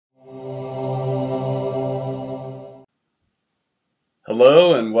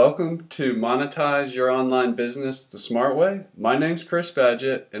Hello and welcome to Monetize Your Online Business the Smart Way. My name's Chris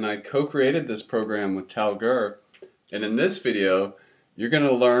Badgett and I co-created this program with Tal Gur. And in this video, you're going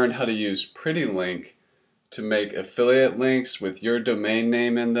to learn how to use PrettyLink to make affiliate links with your domain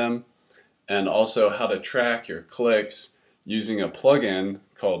name in them, and also how to track your clicks using a plugin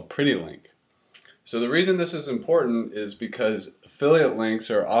called PrettyLink. So the reason this is important is because affiliate links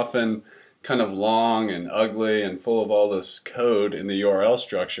are often kind of long and ugly and full of all this code in the URL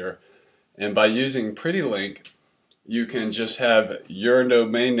structure, and by using PrettyLink you can just have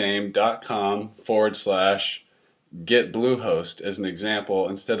yourdomainname.com/getBluehost as an example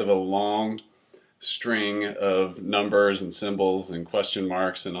instead of a long string of numbers and symbols and question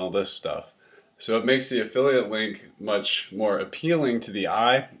marks and all this stuff. So it makes the affiliate link much more appealing to the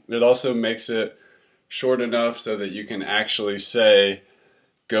eye. It also makes it short enough so that you can actually say,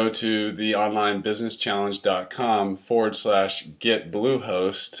 go to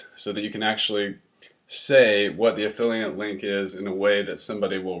theonlinebusinesschallenge.com/getBluehost so that you can actually say what the affiliate link is in a way that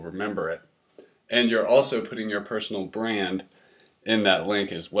somebody will remember it. And you're also putting your personal brand in that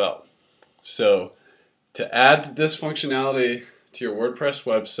link as well. So to add this functionality to your WordPress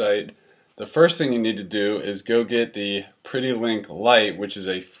website, the first thing you need to do is go get the PrettyLink Lite, which is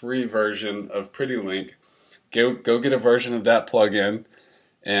a free version of PrettyLink. Go get a version of that plugin.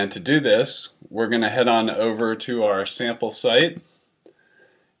 And to do this, we're going to head on over to our sample site,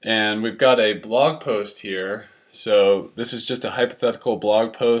 and we've got a blog post here. So this is just a hypothetical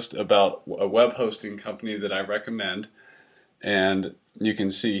blog post about a web hosting company that I recommend, and you can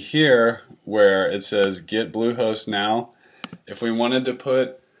see here where it says get Bluehost now. If we wanted to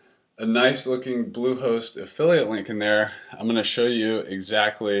put a nice looking Bluehost affiliate link in there, I'm going to show you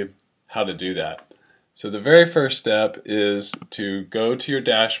exactly how to do that. So the very first step is to go to your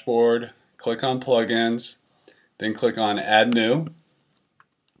dashboard, click on plugins, then click on add new.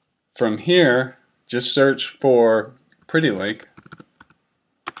 From here, just search for PrettyLink,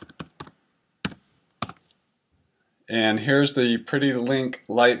 and here's the PrettyLink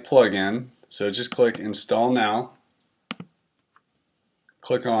Lite plugin. So just click install now,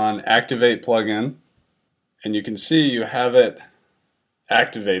 click on activate plugin, and you can see you have it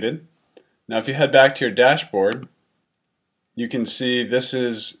activated. Now if you head back to your dashboard, you can see this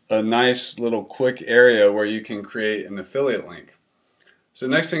is a nice little quick area where you can create an affiliate link. So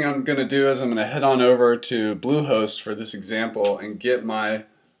next thing I'm going to do is I'm going to head on over to Bluehost for this example and get my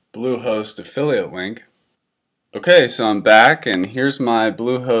Bluehost affiliate link. Okay, so I'm back and here's my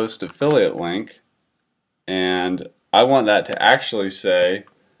Bluehost affiliate link, and I want that to actually say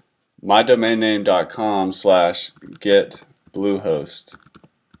mydomainname.com/getBluehost.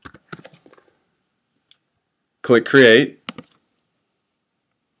 Click create,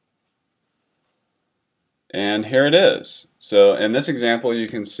 and here it is. So in this example you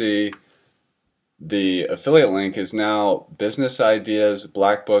can see the affiliate link is now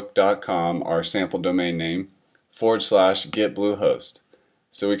businessideasblackbook.com, our sample domain name, /getBluehost.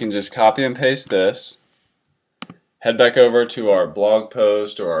 So we can just copy and paste this, head back over to our blog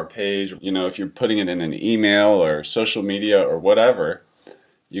post or our page. You know, if you're putting it in an email or social media or whatever,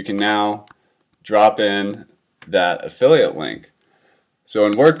 you can now drop in that affiliate link. So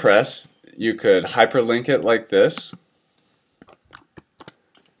in WordPress you could hyperlink it like this,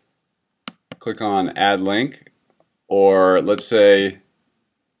 click on add link, or let's say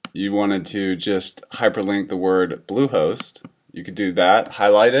you wanted to just hyperlink the word Bluehost, you could do that,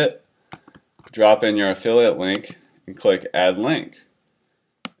 highlight it, drop in your affiliate link and click add link.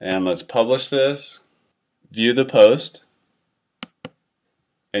 And let's publish this, view the post,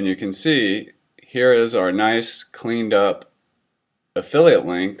 and you can see here is our nice cleaned up affiliate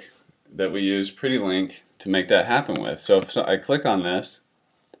link that we use PrettyLink to make that happen with. So if I click on this,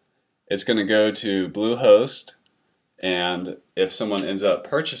 it's going to go to Bluehost, and if someone ends up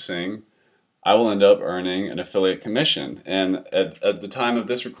purchasing, I will end up earning an affiliate commission. And at the time of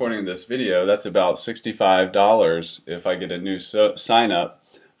this recording of this video, that's about $65 if I get a new sign up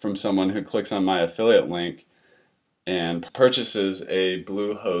from someone who clicks on my affiliate link and purchases a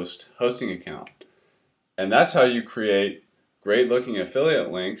Bluehost hosting account. And that's how you create great looking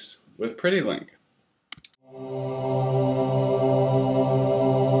affiliate links with PrettyLink.